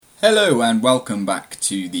Hello and welcome back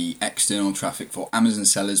to the External Traffic for Amazon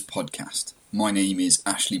Sellers podcast. My name is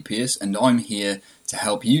Ashley Pearce and I'm here to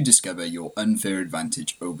help you discover your unfair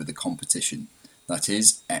advantage over the competition, that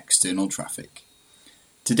is, external traffic.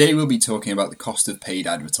 Today we'll be talking about the cost of paid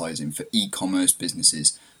advertising for e-commerce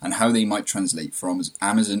businesses and how they might translate from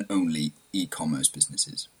Amazon-only e-commerce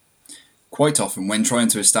businesses. Quite often when trying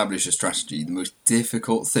to establish a strategy, the most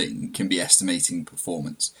difficult thing can be estimating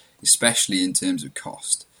performance, especially in terms of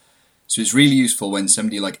cost. So it's really useful when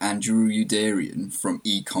somebody like Andrew Youderian from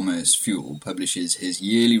E-Commerce Fuel publishes his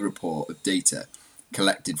yearly report of data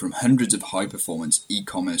collected from hundreds of high-performance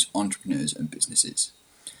e-commerce entrepreneurs and businesses.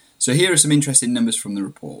 So here are some interesting numbers from the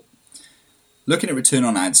report. Looking at return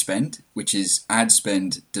on ad spend, which is ad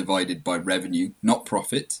spend divided by revenue, not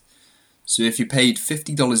profit. So if you paid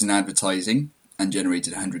 $50 in advertising and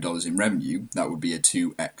generated $100 in revenue, that would be a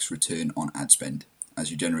 2x return on ad spend, as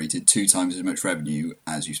you generated 2 times as much revenue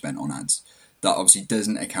as you spent on ads. That obviously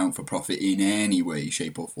doesn't account for profit in any way,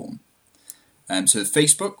 shape or form. So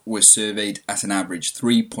Facebook was surveyed at an average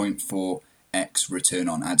 3.4x return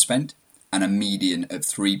on ad spend and a median of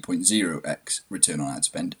 3.0x return on ad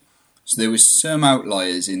spend. So there was some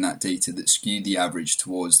outliers in that data that skewed the average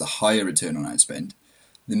towards the higher return on ad spend.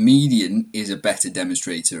 The median is a better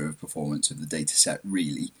demonstrator of performance of the data set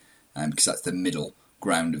really, because that's the middle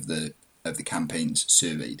ground of the campaigns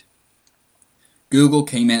surveyed. Google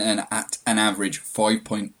came in at an average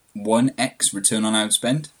 5.1x return on ad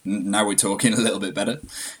spend. Now we're talking a little bit better.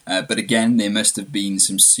 But again, there must have been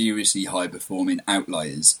some seriously high performing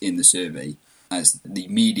outliers in the survey, as the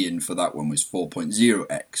median for that one was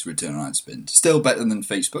 4.0x return on ad spend. Still better than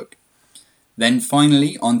Facebook. Then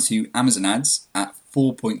finally onto Amazon ads at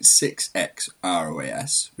 4.6x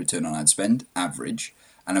ROAS, return on ad spend, average,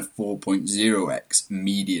 and a 4.0x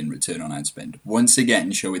median return on ad spend, once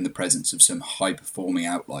again showing the presence of some high-performing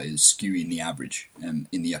outliers skewing the average in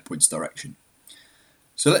the upwards direction.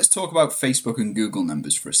 So let's talk about Facebook and Google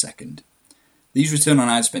numbers for a second. These return on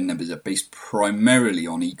ad spend numbers are based primarily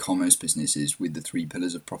on e-commerce businesses with the 3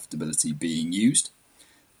 pillars of profitability being used.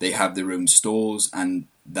 They have their own stores and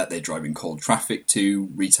that they're driving cold traffic to,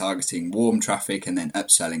 retargeting warm traffic, and then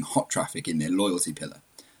upselling hot traffic in their loyalty pillar.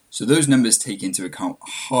 So those numbers take into account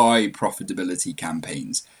high profitability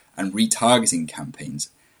campaigns and retargeting campaigns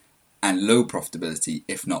and low profitability,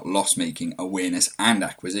 if not loss-making, awareness and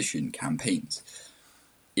acquisition campaigns.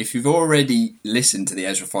 If you've already listened to the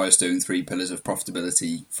Ezra Firestone 3 Pillars of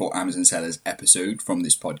Profitability for Amazon Sellers episode from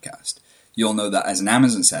this podcast, you'll know that as an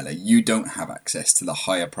Amazon seller, you don't have access to the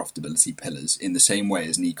higher profitability pillars in the same way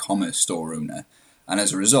as an e-commerce store owner, and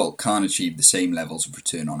as a result can't achieve the same levels of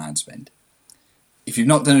return on ad spend. If you've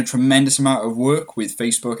not done a tremendous amount of work with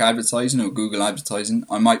Facebook advertising or Google advertising,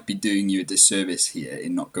 I might be doing you a disservice here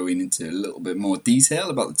in not going into a little bit more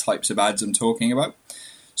detail about the types of ads I'm talking about.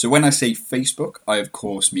 So when I say Facebook, I of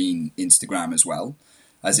course mean Instagram as well,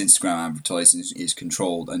 as Instagram advertising is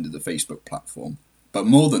controlled under the Facebook platform. But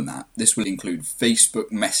more than that, this will include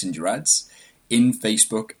Facebook Messenger ads, in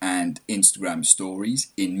Facebook and Instagram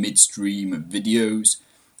stories, in midstream of videos,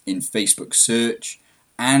 in Facebook search,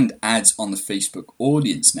 and ads on the Facebook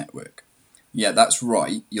Audience Network. Yeah, that's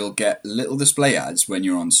right, you'll get little display ads when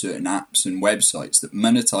you're on certain apps and websites that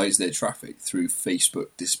monetize their traffic through Facebook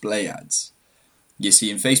display ads. You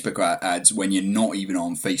see in Facebook ads when you're not even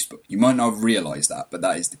on Facebook. You might not have realised that, but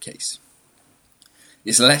that is the case.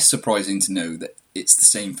 It's less surprising to know that it's the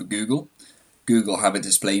same for Google. Google have a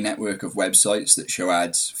display network of websites that show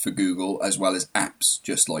ads for Google as well as apps,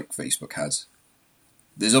 just like Facebook has.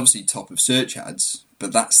 There's obviously top of search ads,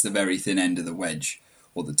 but that's the very thin end of the wedge,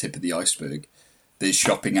 or the tip of the iceberg. There's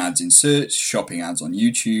shopping ads in search, shopping ads on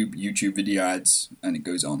YouTube, YouTube video ads, and it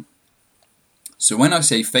goes on. So when I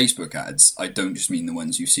say Facebook ads, I don't just mean the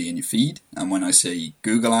ones you see in your feed, and when I say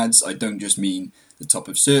Google ads, I don't just mean the top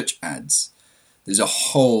of search ads. There's a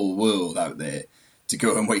whole world out there to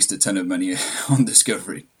go and waste a ton of money on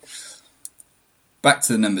discovery. Back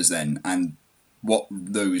to the numbers then, and what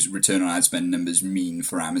those return on ad spend numbers mean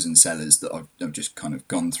for Amazon sellers that I've just kind of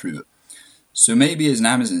gone through. So maybe as an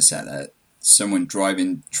Amazon seller, someone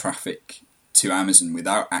driving traffic to Amazon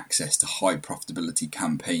without access to high profitability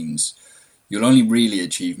campaigns, you'll only really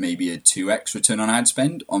achieve maybe a 2x return on ad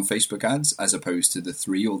spend on Facebook ads as opposed to the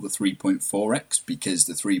 3 or the 3.4x, because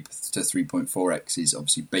the 3 to 3.4x is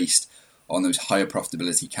obviously based on those higher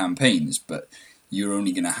profitability campaigns, but you're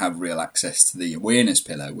only going to have real access to the awareness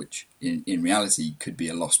pillar, which in reality could be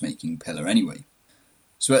a loss-making pillar anyway.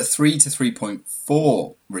 So at 3 to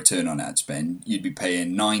 3.4 return on ad spend, you'd be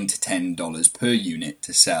paying $9 to $10 per unit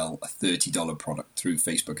to sell a $30 product through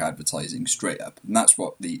Facebook advertising straight up. And that's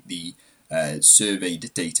what the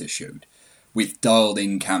surveyed data showed, with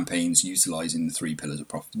dialed-in campaigns utilising the 3 pillars of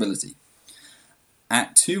profitability.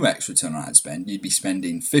 At 2x return on ad spend, you'd be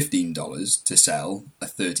spending $15 to sell a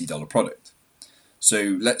 $30 product.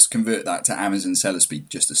 So let's convert that to Amazon seller speak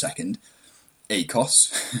just a second.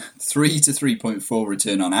 ACOS, 3 to 3.4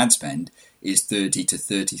 return on ad spend is 30 to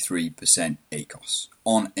 33% ACOS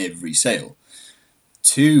on every sale.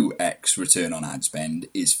 2x return on ad spend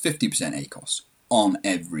is 50% ACOS on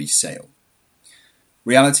every sale.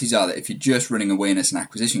 Realities are that if you're just running awareness and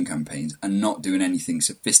acquisition campaigns and not doing anything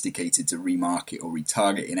sophisticated to remarket or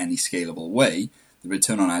retarget in any scalable way, the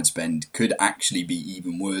return on ad spend could actually be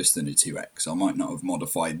even worse than a 2x. I might not have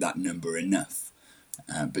modified that number enough,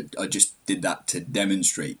 but I just did that to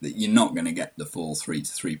demonstrate that you're not going to get the full 3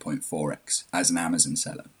 to 3.4x as an Amazon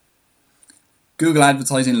seller. Google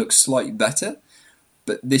advertising looks slightly better,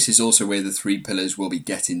 but this is also where the 3 pillars will be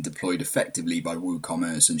getting deployed effectively by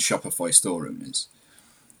WooCommerce and Shopify store owners.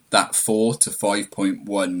 That 4 to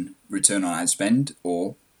 5.1 return on ad spend,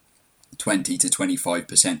 or 20 to 25%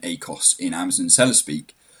 ACOS in Amazon seller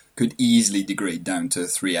speak, could easily degrade down to a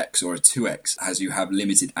 3x or a 2x as you have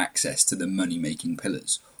limited access to the money-making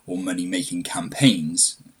pillars, or money-making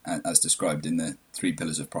campaigns, as described in the 3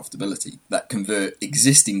 pillars of profitability, that convert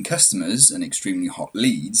existing customers and extremely hot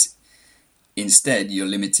leads. Instead, you're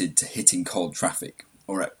limited to hitting cold traffic,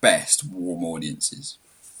 or at best, warm audiences.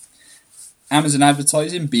 Amazon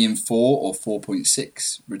advertising being 4 or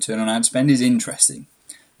 4.6 return on ad spend is interesting.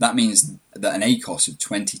 That means that an ACOS of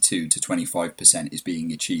 22 to 25% is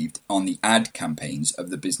being achieved on the ad campaigns of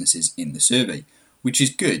the businesses in the survey, which is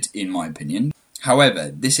good in my opinion.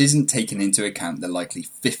 However, this isn't taking into account the likely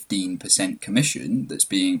 15% commission that's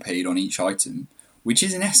being paid on each item, which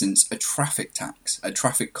is in essence a traffic tax, a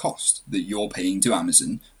traffic cost that you're paying to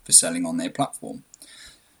Amazon for selling on their platform.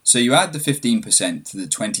 So you add the 15% to the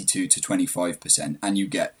 22 to 25% and you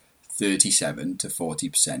get 37 to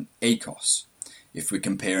 40% ACOS. If we're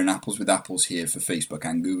comparing apples with apples here for Facebook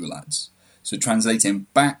and Google ads. So translating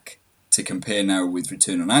back to compare now with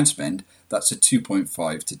return on ad spend, that's a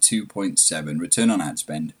 2.5 to 2.7 return on ad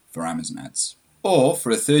spend for Amazon ads. Or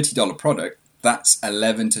for a $30 product, that's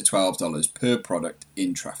 $11 to $12 per product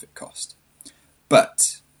in traffic cost.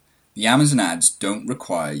 But the Amazon ads don't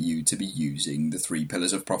require you to be using the 3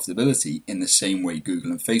 pillars of profitability in the same way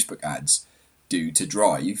Google and Facebook ads do to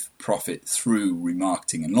drive profit through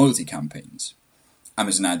remarketing and loyalty campaigns.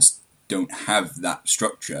 Amazon ads don't have that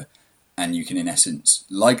structure, and you can in essence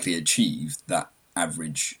likely achieve that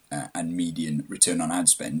average and median return on ad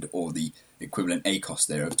spend, or the equivalent ACOS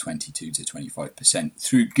there of 22 to 25%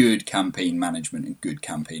 through good campaign management and good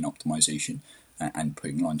campaign optimization and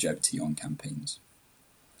putting longevity on campaigns.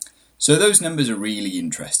 So those numbers are really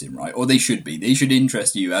interesting, right? Or they should be. They should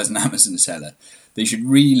interest you as an Amazon seller. They should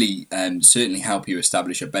really certainly help you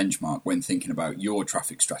establish a benchmark when thinking about your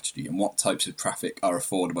traffic strategy and what types of traffic are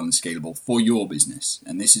affordable and scalable for your business.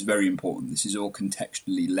 And this is very important. This is all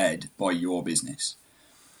contextually led by your business.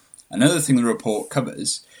 Another thing the report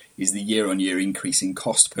covers is the year-on-year increase in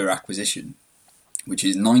cost per acquisition, which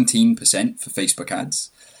is 19% for Facebook ads.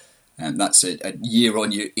 And that's a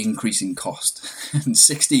year-on-year increase in cost. And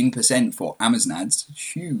 16% for Amazon ads,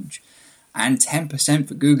 huge. And 10%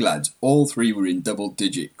 for Google ads. All 3 were in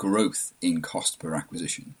double-digit growth in cost per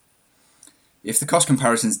acquisition. If the cost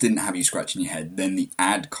comparisons didn't have you scratching your head, then the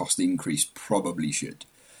ad cost increase probably should.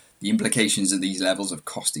 The implications of these levels of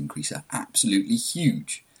cost increase are absolutely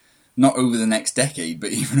huge. Not over the next decade,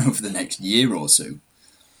 but even over the next year or so.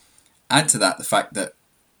 Add to that the fact that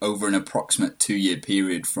over an approximate 2-year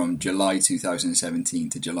period from July 2017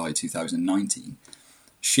 to July 2019,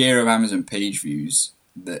 share of Amazon page views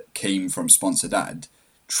that came from sponsored ad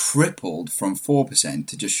tripled from 4%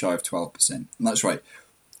 to just shy of 12%. And that's right,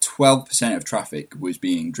 12% of traffic was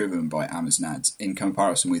being driven by Amazon ads in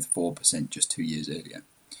comparison with 4% just 2 years earlier.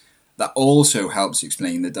 That also helps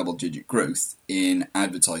explain the double-digit growth in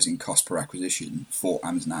advertising cost per acquisition for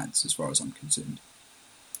Amazon ads, as far as I'm concerned.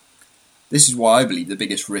 This is why I believe the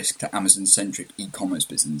biggest risk to Amazon-centric e-commerce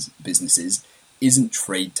businesses isn't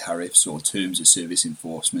trade tariffs or terms of service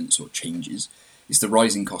enforcements or changes. It's the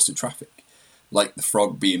rising cost of traffic, like the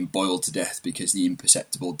frog being boiled to death because the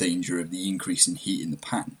imperceptible danger of the increase in heat in the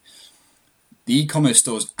pan. The e-commerce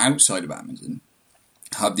stores outside of Amazon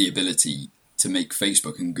have the ability to make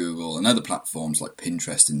Facebook and Google and other platforms like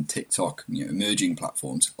Pinterest and TikTok, emerging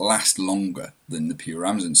platforms, last longer than the pure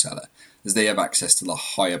Amazon seller, as they have access to the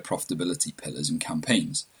higher profitability pillars and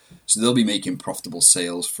campaigns. So they'll be making profitable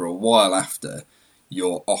sales for a while after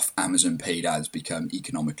your off-Amazon paid ads become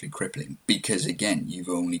economically crippling because, again, you've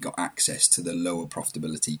only got access to the lower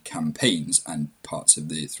profitability campaigns and parts of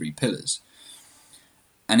the 3 pillars.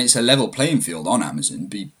 And it's a level playing field on Amazon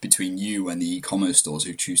between you and the e-commerce stores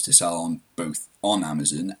who choose to sell on both on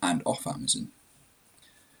Amazon and off Amazon.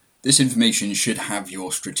 This information should have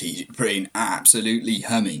your strategic brain absolutely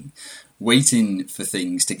humming. Waiting for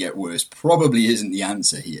things to get worse probably isn't the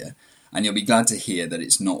answer here, and you'll be glad to hear that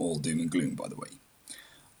it's not all doom and gloom, by the way.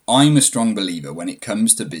 I'm a strong believer when it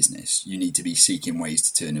comes to business, you need to be seeking ways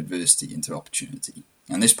to turn adversity into opportunity.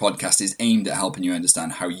 And this podcast is aimed at helping you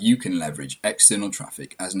understand how you can leverage external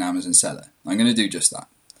traffic as an Amazon seller. I'm going to do just that.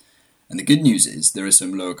 And the good news is there are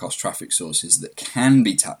some lower cost traffic sources that can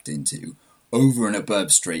be tapped into over and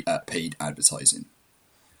above straight up paid advertising.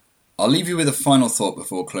 I'll leave you with a final thought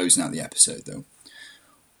before closing out the episode though.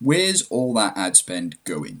 Where's all that ad spend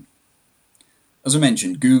going? As I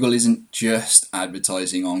mentioned, Google isn't just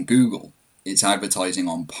advertising on Google. It's advertising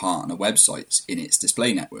on partner websites in its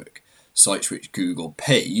display network, sites which Google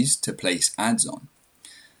pays to place ads on.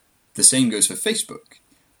 The same goes for Facebook.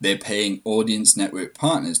 They're paying audience network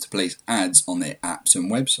partners to place ads on their apps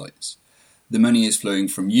and websites. The money is flowing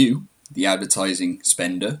from you, the advertising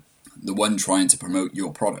spender, the one trying to promote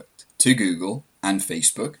your product, to Google and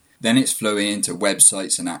Facebook. Then it's flowing into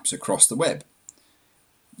websites and apps across the web.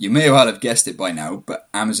 You may well have guessed it by now, but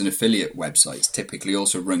Amazon affiliate websites typically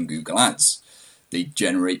also run Google Ads. They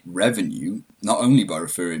generate revenue not only by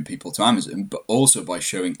referring people to Amazon, but also by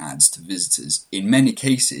showing ads to visitors. In many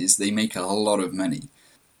cases, they make a lot of money.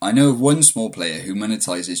 I know of one small player who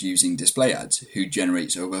monetizes using display ads who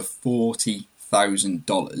generates over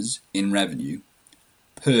 $40,000 in revenue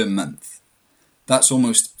per month. That's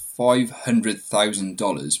almost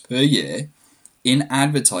 $500,000 per year in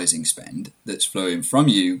advertising spend that's flowing from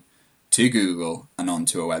you to Google and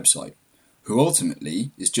onto a website, who ultimately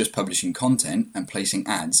is just publishing content and placing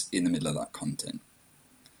ads in the middle of that content.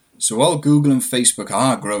 So while Google and Facebook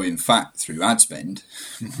are growing fat through ad spend,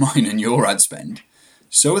 mine and your ad spend,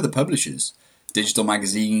 so are the publishers, digital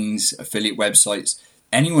magazines, affiliate websites,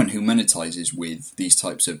 anyone who monetizes with these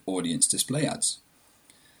types of audience display ads.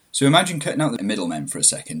 So imagine cutting out the middlemen for a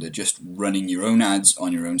second and just running your own ads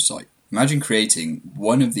on your own site. Imagine creating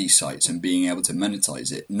one of these sites and being able to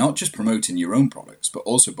monetize it, not just promoting your own products, but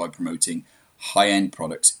also by promoting high-end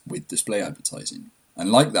products with display advertising.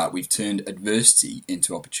 And like that, we've turned adversity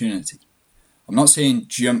into opportunity. I'm not saying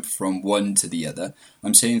jump from one to the other.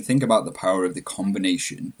 I'm saying think about the power of the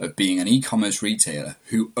combination of being an e-commerce retailer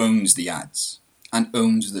who owns the ads and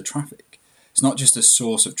owns the traffic. It's not just a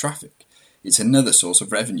source of traffic. It's another source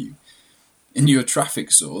of revenue. In your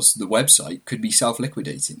traffic source, the website could be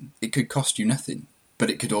self-liquidating. It could cost you nothing, but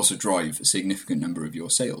it could also drive a significant number of your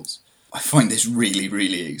sales. I find this really,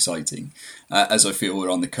 really exciting, as I feel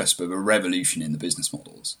we're on the cusp of a revolution in the business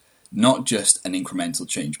models. Not just an incremental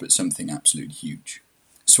change, but something absolutely huge.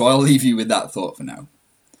 So I'll leave you with that thought for now.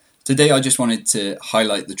 Today I just wanted to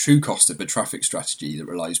highlight the true cost of a traffic strategy that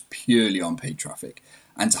relies purely on paid traffic,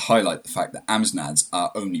 and to highlight the fact that Amazon ads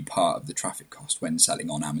are only part of the traffic cost when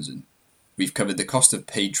selling on Amazon. We've covered the cost of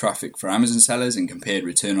paid traffic for Amazon sellers and compared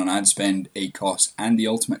return on ad spend, ACoS, and the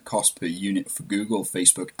ultimate cost per unit for Google,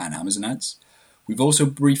 Facebook, and Amazon ads. We've also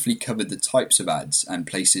briefly covered the types of ads and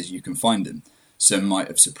places you can find them. Some might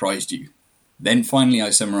have surprised you. Then finally, I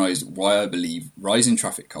summarised why I believe rising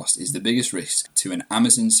traffic cost is the biggest risk to an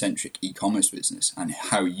Amazon-centric e-commerce business and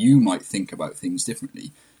how you might think about things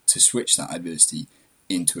differently to switch that adversity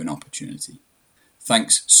into an opportunity.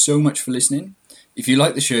 Thanks so much for listening. If you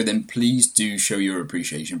like the show, then please do show your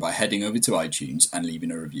appreciation by heading over to iTunes and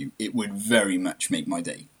leaving a review. It would very much make my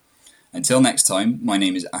day. Until next time, my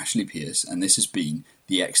name is Ashley Pearce, and this has been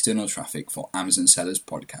the External Traffic for Amazon Sellers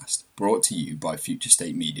podcast, brought to you by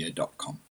FutureStateMedia.com.